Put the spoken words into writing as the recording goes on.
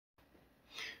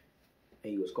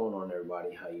Hey, what's going on,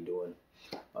 everybody? How you doing?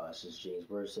 This is James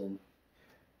Burson,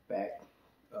 back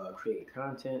creating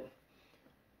content.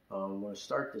 I'm going to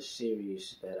start this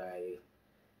series that I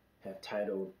have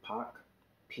titled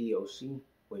P.O.C,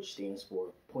 which stands for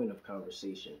Point of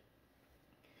Conversation.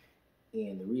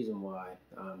 And the reason why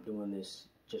I'm doing this,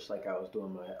 just like I was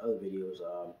doing my other videos,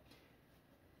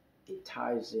 it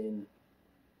ties in,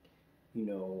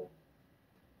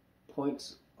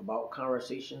 points about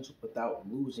conversations without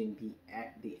losing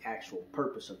the actual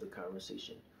purpose of the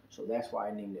conversation. So that's why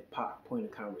I named it Point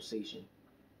of Conversation.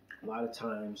 A lot of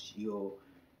times you'll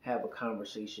have a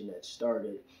conversation that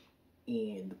started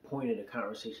and the point of the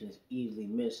conversation is easily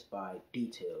missed by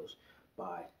details,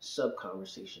 by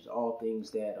sub-conversations, all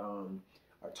things that are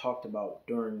talked about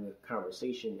during the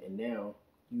conversation, and now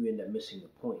you end up missing the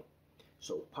point.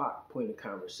 So point of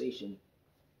conversation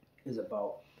is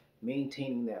about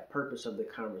maintaining that purpose of the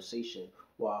conversation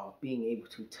while being able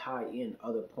to tie in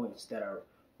other points that are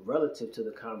relative to the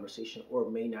conversation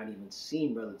or may not even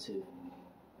seem relative.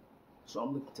 So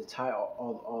I'm looking to tie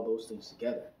all those things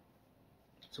together.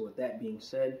 So with that being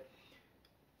said,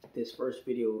 this first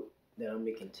video that I'm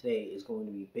making today is going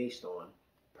to be based on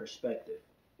perspective.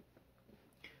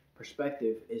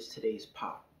 Perspective is today's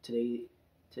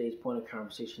Today's point of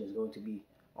conversation is going to be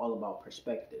all about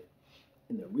perspective.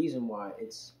 And the reason why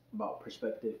it's about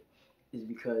perspective is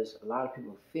because a lot of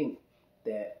people think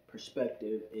that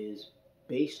perspective is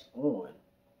based on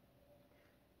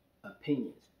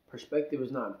opinions. Perspective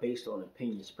is not based on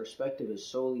opinions. Perspective is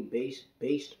solely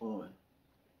based on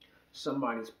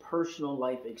somebody's personal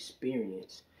life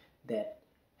experience that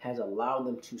has allowed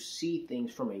them to see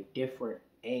things from a different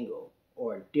angle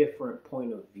or a different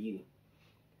point of view.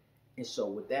 And so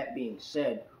with that being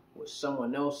said, what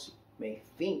someone else may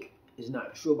think is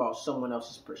not true about someone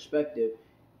else's perspective,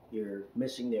 you're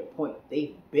missing their point.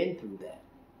 They've been through that.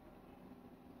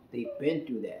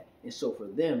 And so for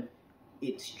them,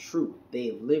 it's true.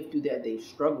 They've lived through that. They've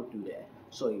struggled through that.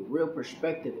 So a real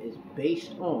perspective is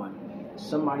based on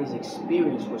somebody's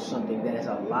experience with something that has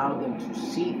allowed them to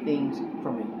see things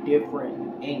from a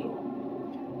different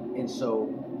angle. And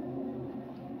so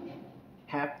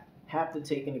have to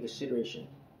take that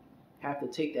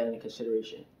into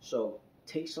consideration. So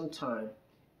take some time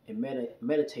and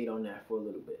meditate on that for a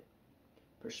little bit.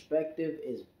 Perspective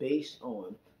is based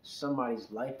on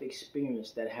somebody's life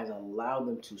experience that has allowed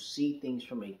them to see things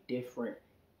from a different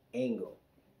angle.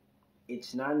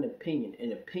 It's not an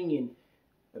opinion.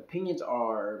 Opinions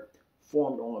are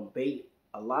formed on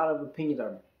a lot of opinions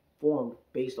are formed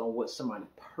based on what somebody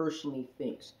personally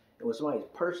thinks. And what somebody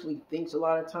personally thinks a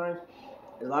lot of times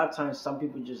some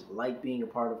people just like being a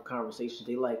part of conversations.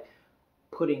 They like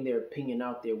putting their opinion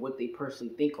out there, what they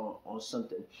personally think on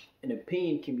something. An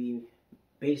opinion can be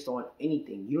based on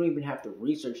anything. You don't even have to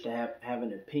research to have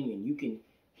an opinion. You can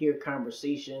hear a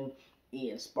conversation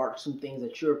and spark some things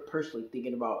that you're personally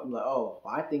thinking about. I'm like, oh,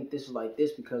 I think this is like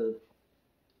this because of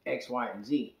X, Y, and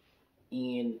Z.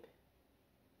 And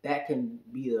that can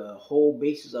be the whole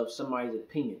basis of somebody's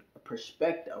opinion.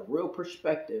 A real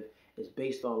perspective is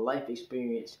based on life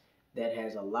experience that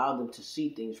has allowed them to see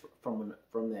things from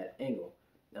that angle.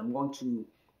 I'm going to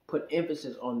put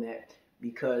emphasis on that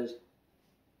because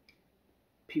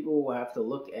people will have to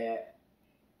look at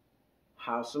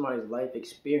how somebody's life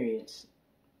experience,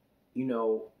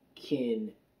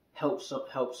 can help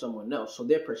someone else. So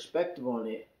their perspective on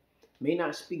it may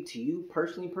not speak to you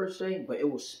personally per se, but it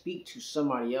will speak to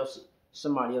somebody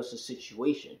else's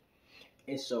situation.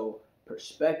 And so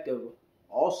perspective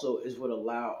also is what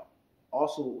allow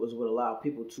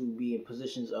people to be in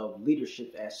positions of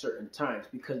leadership at certain times,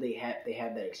 because they have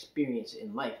that experience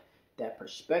in life. That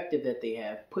perspective that they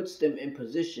have puts them in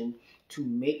position to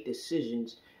make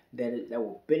decisions that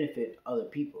will benefit other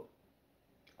people.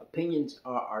 Opinions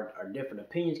are different.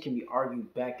 Opinions can be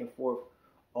argued back and forth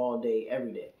all day,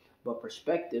 every day. But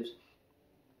perspectives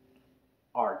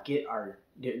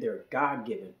they're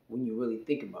God-given when you really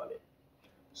think about it.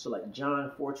 So like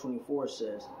John 4:24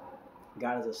 says,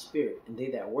 God is a spirit, and they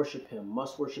that worship him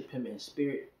must worship him in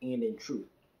spirit and in truth.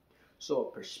 So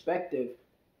a perspective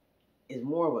is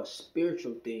more of a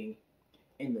spiritual thing,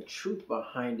 and the truth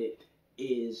behind it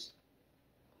is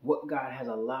what God has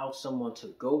allowed someone to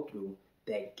go through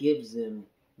that gives them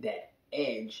that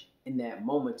edge in that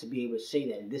moment to be able to say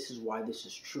that this is why this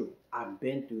is true. I've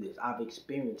been through this. I've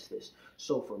experienced this.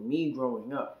 So for me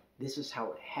growing up, this is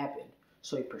how it happened.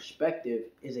 So a perspective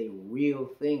is a real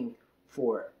thing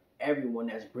for everyone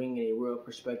that's bringing a real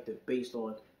perspective based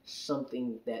on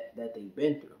something that they've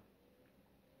been through.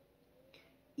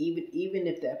 Even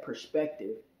if that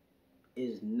perspective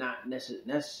is not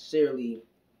necessarily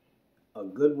a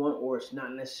good one, or it's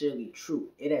not necessarily true.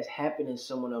 It has happened in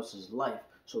someone else's life.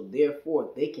 So therefore,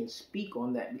 they can speak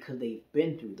on that because they've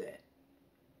been through that.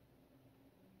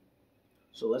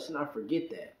 So let's not forget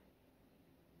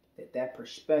that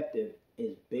perspective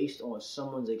is based on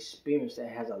someone's experience that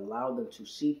has allowed them to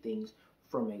see things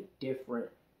from a different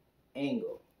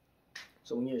angle.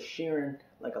 So when you're sharing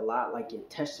like a lot, like your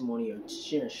testimony or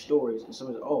sharing stories, and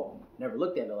someone's, oh, never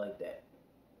looked at it like that.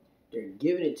 They're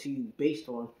giving it to you based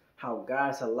on how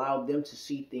God's allowed them to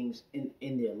see things in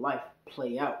their life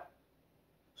play out.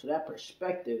 So that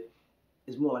perspective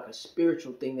is more like a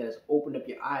spiritual thing that has opened up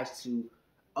your eyes to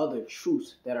other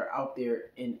truths that are out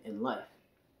there in life.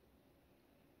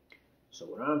 So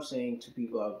what I'm saying to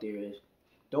people out there is,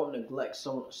 don't neglect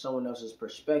someone else's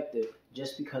perspective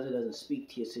just because it doesn't speak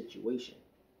to your situation.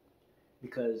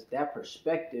 Because that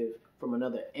perspective from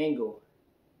another angle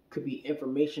could be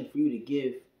information for you to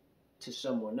give to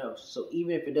someone else. So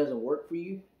even if it doesn't work for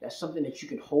you, that's something that you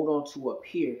can hold on to up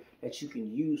here that you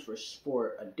can use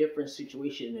for a different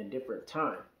situation in a different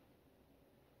time.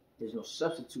 There's no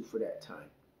substitute for that time.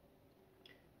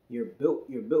 You're built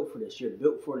for this. You're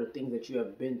built for the things that you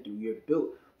have been through. You're built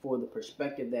for the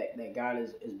perspective that God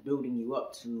is building you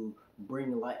up to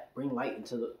bring light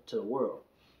into the world.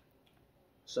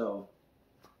 So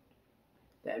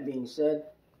that being said,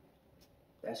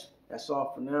 that's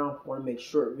all for now. I want to make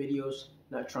short videos,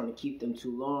 not trying to keep them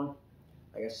too long.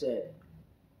 Like I said,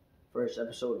 first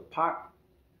episode of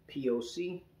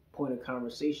P.O.C, point of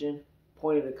conversation.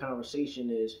 Point of the conversation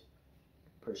is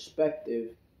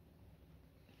perspective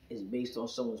is based on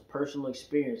someone's personal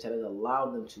experience that has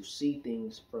allowed them to see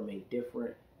things from a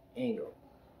different angle.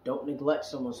 Don't neglect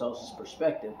someone else's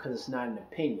perspective because it's not an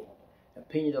opinion.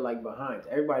 Opinions are like behinds.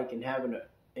 Everybody can have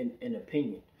an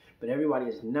opinion, but everybody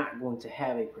is not going to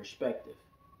have a perspective.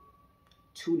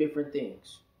 Two different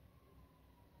things.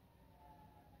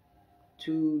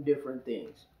 Two different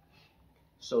things.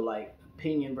 So like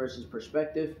opinion versus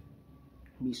perspective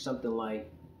be something like,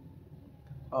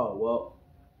 oh, well,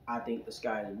 I think the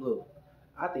sky is blue.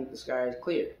 I think the sky is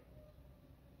clear.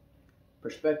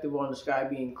 Perspective on the sky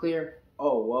being clear,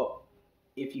 oh, well,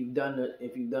 if you've done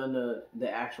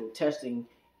the actual testing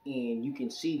and you can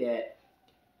see that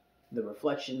the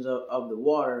reflections of the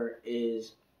water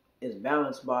is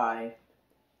balanced by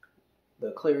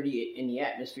the clarity in the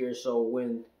atmosphere. So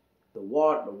when the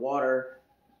water,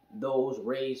 those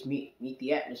rays meet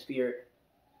the atmosphere,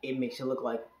 it makes it look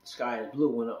like the sky is blue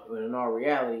when in all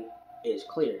reality it's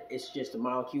clear. It's just the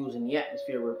molecules in the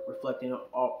atmosphere reflecting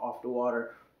off the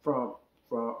water from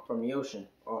the ocean,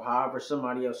 or however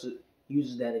somebody else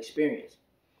uses that experience.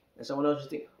 And someone else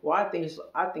just think, well, I think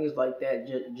it's like that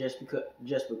just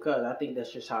because I think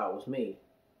that's just how it was made.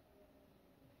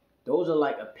 Those are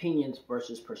like opinions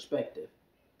versus perspective.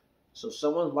 So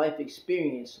someone's life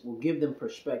experience will give them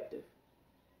perspective.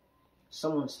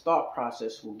 Someone's thought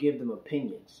process will give them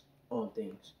opinions on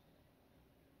things.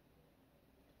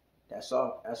 That's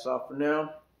all for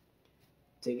now.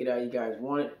 Take it how you guys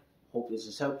want it. Hope this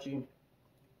has helped you.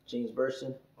 James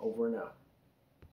Burson, over and out.